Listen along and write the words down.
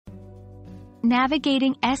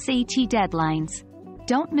Navigating SAT deadlines.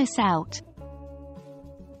 Don't miss out.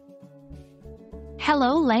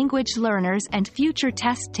 Hello language learners and future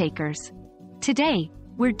test takers. Today,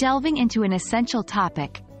 we're delving into an essential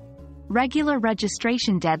topic: regular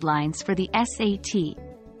registration deadlines for the SAT.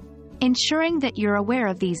 Ensuring that you're aware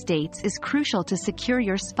of these dates is crucial to secure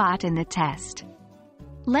your spot in the test.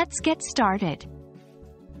 Let's get started.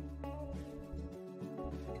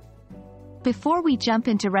 Before we jump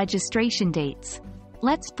into registration dates,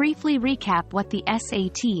 let's briefly recap what the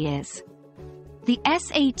SAT is. The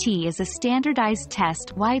SAT is a standardized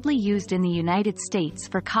test widely used in the United States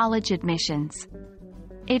for college admissions.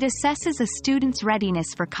 It assesses a student's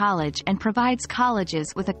readiness for college and provides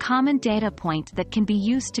colleges with a common data point that can be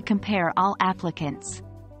used to compare all applicants.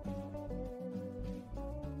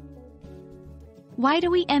 Why do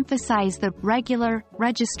we emphasize the regular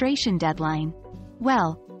registration deadline?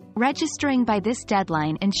 Well, registering by this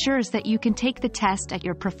deadline ensures that you can take the test at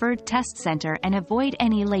your preferred test center and avoid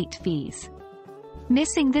any late fees.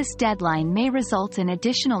 Missing this deadline may result in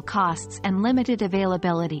additional costs and limited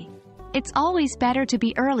availability. It's always better to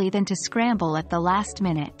be early than to scramble at the last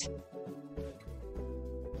minute.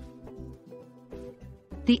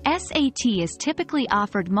 The SAT is typically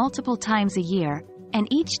offered multiple times a year, and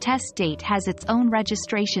each test date has its own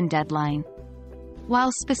registration deadline.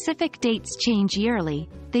 While specific dates change yearly,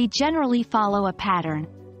 they generally follow a pattern.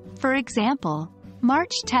 For example,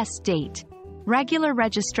 March test date. Regular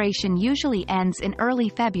registration usually ends in early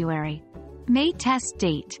February. May test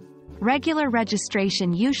date. Regular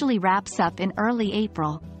registration usually wraps up in early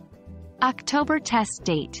April. October test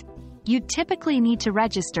date. You'd typically need to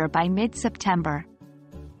register by mid-September.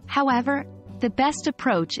 However, the best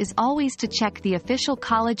approach is always to check the official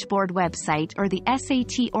College Board website or the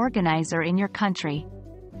SAT organizer in your country.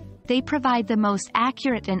 They provide the most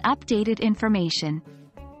accurate and updated information.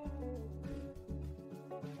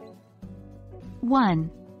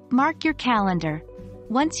 1. Mark your calendar.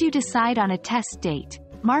 Once you decide on a test date,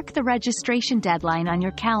 mark the registration deadline on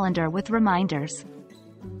your calendar with reminders.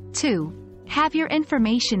 2. Have your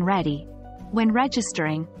information ready. When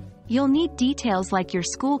registering, you'll need details like your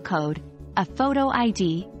school code, a photo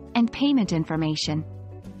ID, and payment information.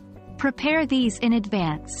 Prepare these in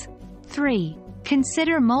advance. 3.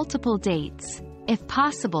 Consider multiple dates. If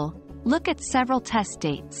possible, look at several test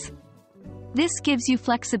dates. This gives you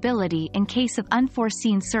flexibility in case of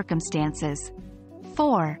unforeseen circumstances.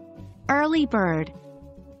 4. Early bird.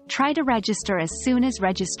 Try to register as soon as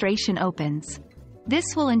registration opens.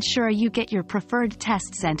 This will ensure you get your preferred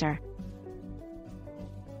test center.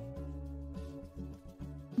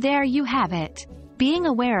 There you have it. Being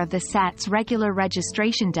aware of the SAT's regular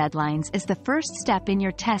registration deadlines is the first step in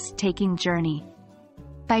your test-taking journey.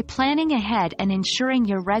 By planning ahead and ensuring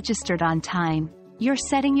you're registered on time, you're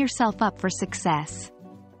setting yourself up for success.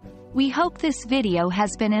 We hope this video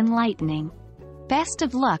has been enlightening. Best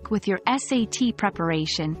of luck with your SAT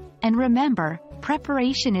preparation, and remember,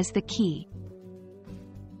 preparation is the key.